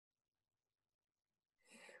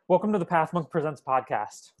Welcome to the Pathmonk Presents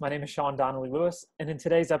podcast. My name is Sean Donnelly Lewis, and in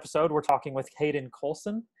today's episode, we're talking with Hayden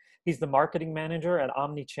Colson. He's the marketing manager at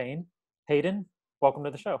Omnichain. Hayden, welcome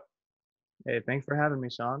to the show. Hey, thanks for having me,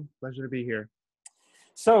 Sean. Pleasure to be here.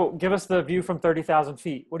 So, give us the view from 30,000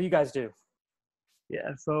 feet. What do you guys do?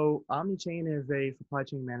 Yeah, so Omnichain is a supply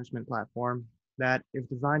chain management platform that is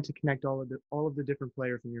designed to connect all of the different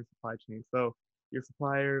players in your supply chain. So your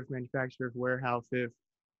suppliers, manufacturers, warehouses,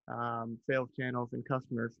 sales channels, and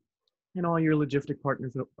customers, and all your logistic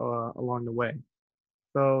partners along the way.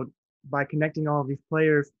 So by connecting all of these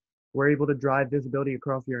players, we're able to drive visibility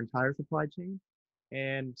across your entire supply chain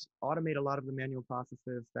and automate a lot of the manual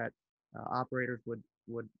processes that operators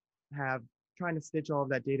would have trying to stitch all of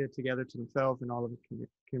that data together to themselves and all of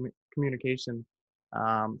the communication.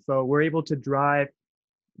 So we're able to drive,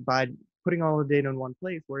 by putting all the data in one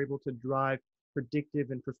place, we're able to drive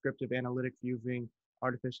predictive and prescriptive analytics using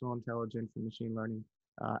artificial intelligence and machine learning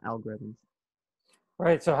algorithms.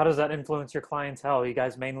 Right. So, how does that influence your clientele? You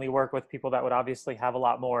guys mainly work with people that would obviously have a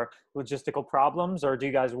lot more logistical problems, or do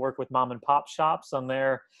you guys work with mom and pop shops on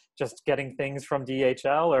there just getting things from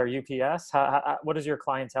DHL or UPS? What does your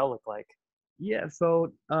clientele look like? Yeah,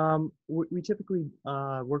 so we typically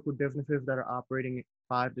work with businesses that are operating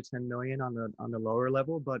 5 to 10 million on the lower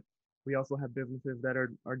level, but we also have businesses that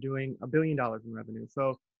are doing $1 billion in revenue.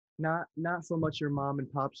 So not so much your mom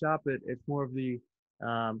and pop shop. It's more of the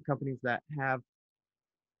companies that have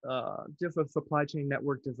just a supply chain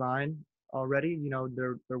network design already. You know,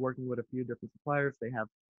 they're working with a few different suppliers. They have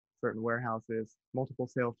certain warehouses, multiple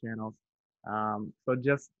sales channels. So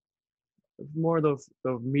just more of those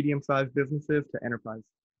medium-sized businesses to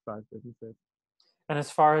enterprise-sized businesses. And as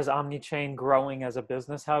far as Omnichain growing as a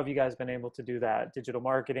business, how have you guys been able to do that? Digital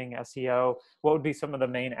marketing, SEO, what would be some of the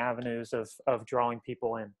main avenues of drawing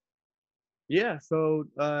people in? Yeah, so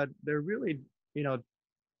there are really,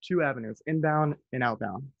 two avenues, inbound and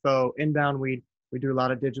outbound. So inbound, we do a lot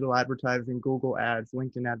of digital advertising, Google ads,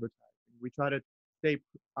 LinkedIn advertising. We try to stay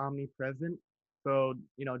omnipresent. So,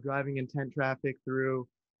 driving intent traffic through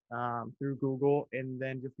Google, and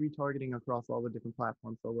then just retargeting across all the different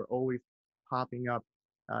platforms. So we're always popping up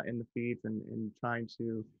in the feeds and trying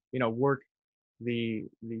to, work the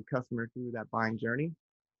customer through that buying journey.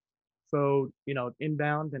 So,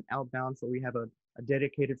 inbound and outbound. So we have a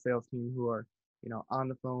dedicated sales team who are, on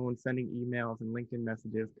the phone, sending emails and LinkedIn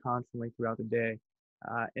messages constantly throughout the day.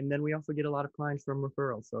 And then we also get a lot of clients from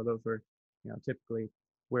referrals. So those are, typically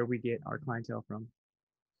where we get our clientele from.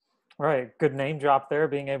 Right. Good name drop there,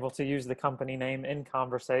 being able to use the company name in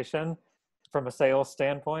conversation from a sales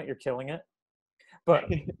standpoint. You're killing it. But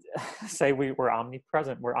say we're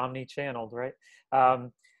omnipresent, we're omni-channeled, right?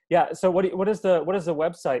 Yeah. So what does the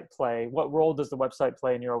website play? What role does the website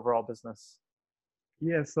play in your overall business?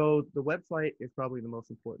 Yeah, so the website is probably the most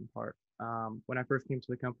important part. When I first came to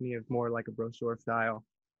the company, it was more like a brochure style,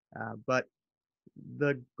 but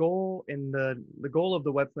the goal of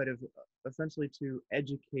the website is essentially to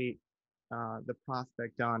educate the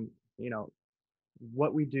prospect on,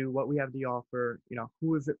 what we do, what we have to offer,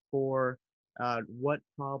 who is it for, what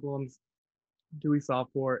problems do we solve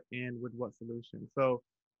for, and with what solution. So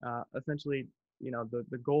essentially,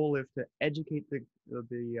 the goal is to educate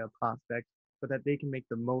the prospect so that they can make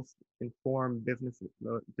the most informed business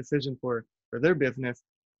decision for their business,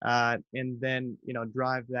 and then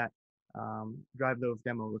drive those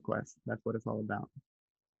demo requests. That's what it's all about.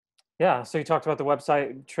 Yeah. So you talked about the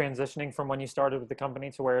website transitioning from when you started with the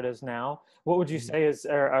company to where it is now. What would you Mhm. say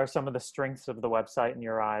are some of the strengths of the website in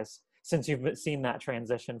your eyes since you've seen that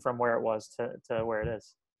transition from where it was to where it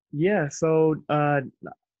is? Yeah, so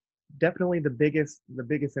definitely the biggest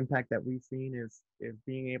impact that we've seen is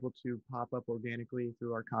being able to pop up organically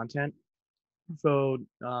through our content. So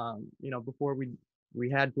before we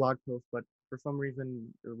had blog posts, but for some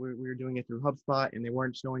reason we were doing it through HubSpot and they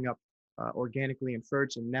weren't showing up organically in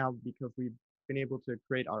search. And now because we've been able to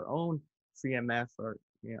create our own CMS, or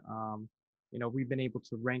we've been able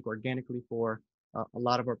to rank organically for a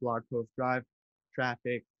lot of our blog posts, drive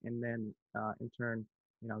traffic, and then in turn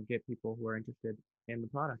get people who are interested in the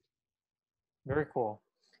product. Very cool.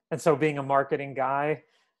 And so being a marketing guy,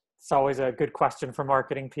 it's always a good question for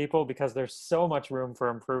marketing people because there's so much room for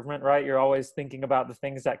improvement, right? You're always thinking about the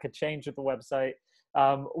things that could change with the website.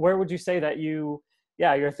 Where would you say that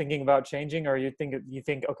you're thinking about changing, or you think,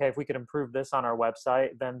 okay, if we could improve this on our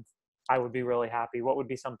website, then I would be really happy. What would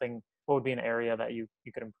be an area that you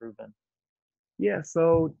could improve in? Yeah,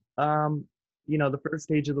 so the first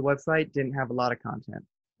stage of the website didn't have a lot of content.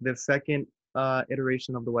 The second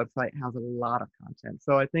iteration of the website has a lot of content.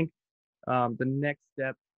 So I think the next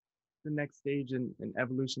step, the next stage in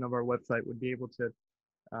evolution of our website would be able to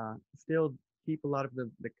still keep a lot of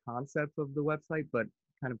the concepts of the website, but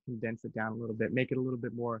kind of condense it down a little bit, make it a little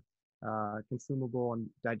bit more consumable and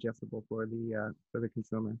digestible for the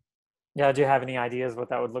consumer. Yeah, do you have any ideas what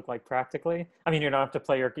that would look like practically? I mean, you don't have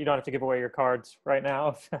to give away your cards right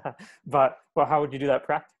now, but how would you do that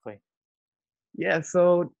practically? Yeah,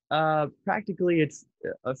 so practically it's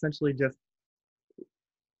essentially just,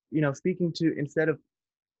 speaking to, instead of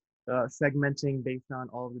segmenting based on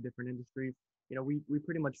all of the different industries, we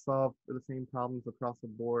pretty much solve for the same problems across the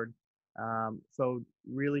board. So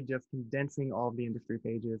really just condensing all of the industry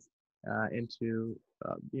pages into,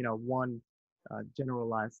 one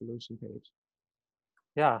generalized solution page.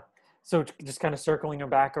 Yeah. So just kind of circling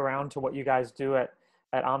back around to what you guys do at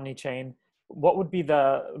Omnichain, what would be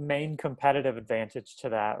the main competitive advantage to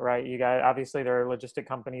that, right? You guys, obviously there are logistic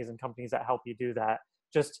companies and companies that help you do that.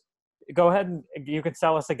 Just go ahead and you could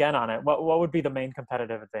sell us again on it. What would be the main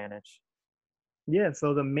competitive advantage? Yeah,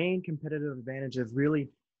 so the main competitive advantage is really,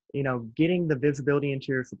 getting the visibility into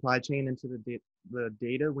your supply chain, into the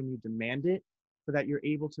data when you demand it, so that you're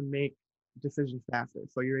able to make decisions faster.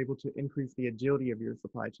 So you're able to increase the agility of your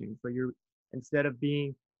supply chain. So you're, instead of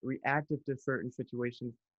being reactive to certain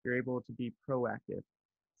situations, you're able to be proactive.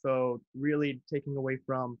 So really taking away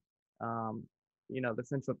from, um, the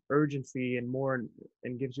sense of urgency and more,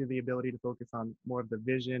 and gives you the ability to focus on more of the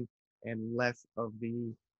vision and less of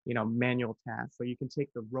the, manual tasks. So you can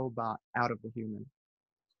take the robot out of the human.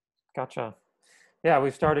 Gotcha. Yeah,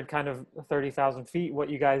 we've started kind of 30,000 feet, what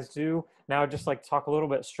you guys do. Now just like talk a little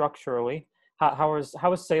bit structurally. How is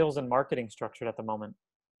sales and marketing structured at the moment?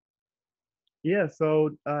 Yeah,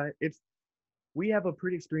 so we have a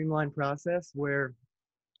pretty streamlined process where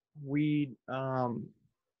we,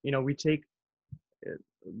 we take, uh,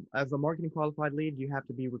 as a marketing qualified lead, you have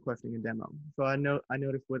to be requesting a demo. So I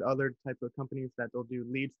noticed with other type of companies that they'll do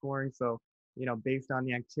lead scoring. So, based on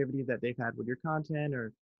the activity that they've had with your content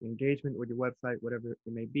or engagement with your website, whatever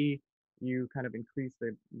it may be, you kind of increase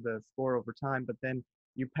the score over time. But then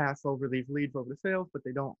you pass over these leads over to sales, but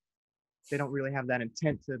they don't really have that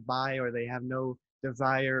intent to buy, or they have no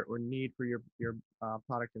desire or need for your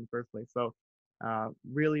product in the first place. So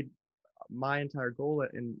really, my entire goal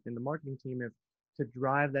in the marketing team is to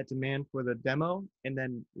drive that demand for the demo, and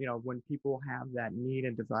then, when people have that need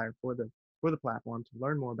and desire for the platform, to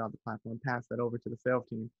learn more about the platform, pass that over to the sales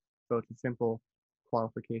team. So it's a simple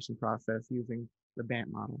qualification process using the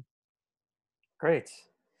BANT model. Great.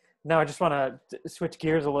 Now I just want to switch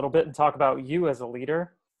gears a little bit and talk about you as a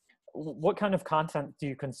leader. What kind of content do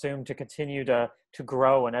you consume to continue to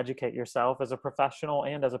grow and educate yourself as a professional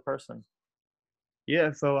and as a person?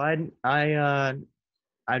 Yeah, so I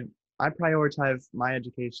I prioritize my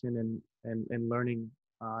education and learning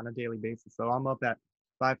on a daily basis. So I'm up at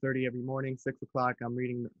 5:30 every morning, 6 o'clock. I'm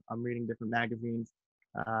reading different magazines,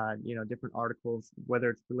 different articles, whether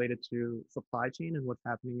it's related to supply chain and what's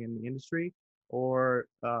happening in the industry, or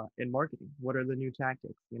in marketing. What are the new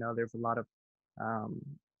tactics? There's a lot of um,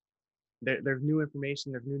 there's new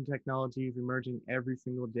information, there's new technologies emerging every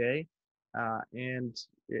single day, and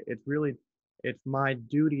it's really, it's my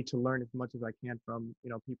duty to learn as much as I can from,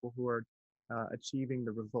 people who are achieving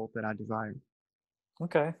the result that I desire.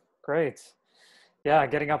 Okay, great. Yeah,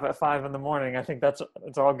 getting up at 5 in the morning. I think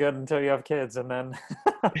it's all good until you have kids, and then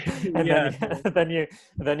and then Yeah, you,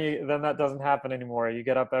 then that doesn't happen anymore. You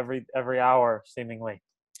get up every hour seemingly.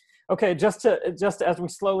 Okay, just as we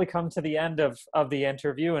slowly come to the end of the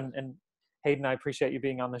interview, and Hayden, I appreciate you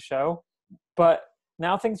being on the show, but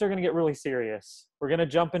now things are going to get really serious. We're going to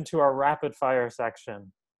jump into our rapid fire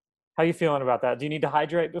section. How you feeling about that? Do you need to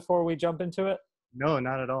hydrate before we jump into it? no,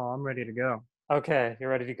 not at all. I'm ready to go. Okay, you're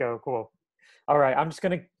ready to go. Cool. All right, I'm just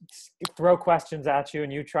going to throw questions at you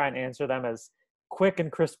and you try and answer them as quick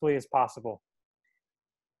and crisply as possible.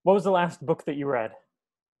 What was the last book that you read?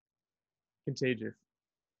 Contagious.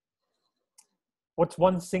 What's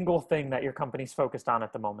one single thing that your company's focused on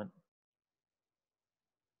at the moment?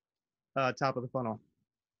 Top of the funnel.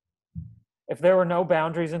 If there were no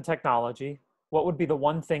boundaries in technology, what would be the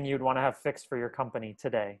one thing you'd want to have fixed for your company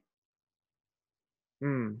today?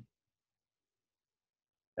 Hmm.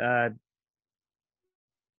 Uh,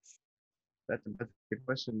 that's a good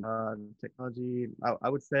question. Technology. I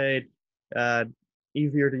would say uh,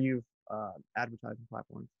 easier to use advertising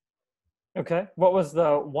platforms. Okay. What was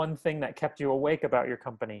the one thing that kept you awake about your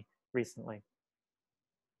company recently?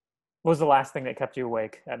 What was the last thing that kept you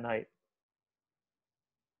awake at night?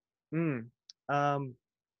 Hmm. Um,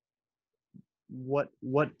 what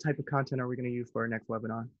type of content are we going to use for our next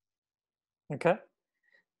webinar? Okay.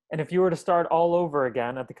 And if you were to start all over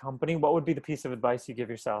again at the company, what would be the piece of advice you give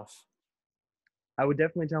yourself? I would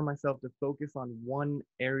definitely tell myself to focus on one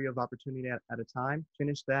area of opportunity at a time,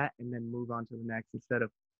 finish that, and then move on to the next instead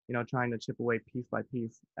of, trying to chip away piece by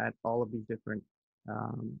piece at all of these different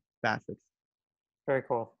facets. Very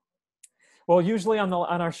cool. Well, usually on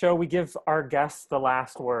our show we give our guests the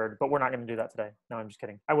last word, but we're not going to do that today. No, I'm just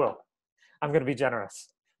kidding. I will. I'm going to be generous.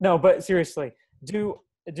 No, but seriously, do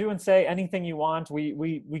and say anything you want.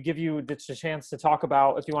 We give you the chance to talk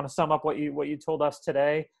about, if you want to sum up what you told us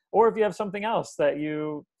today, or if you have something else that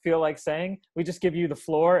you feel like saying. We just give you the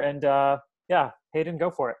floor, and yeah, Hayden,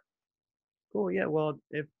 go for it. Cool. Yeah. Well,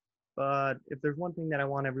 if there's one thing that I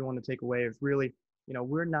want everyone to take away is really,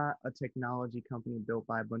 we're not a technology company built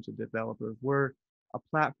by a bunch of developers. We're a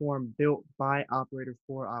platform built by operators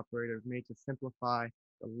for operators, made to simplify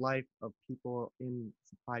the life of people in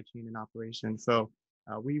supply chain and operations. So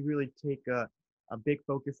we really take a big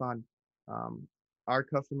focus on our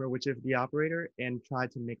customer, which is the operator, and try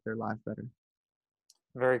to make their lives better.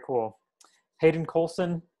 Very cool. Hayden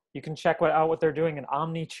Colson, you can check out what they're doing at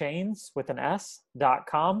Omnichains with an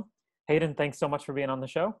S.com. Hayden, thanks so much for being on the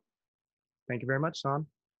show. Thank you very much, Sean.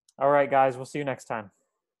 All right, guys, we'll see you next time.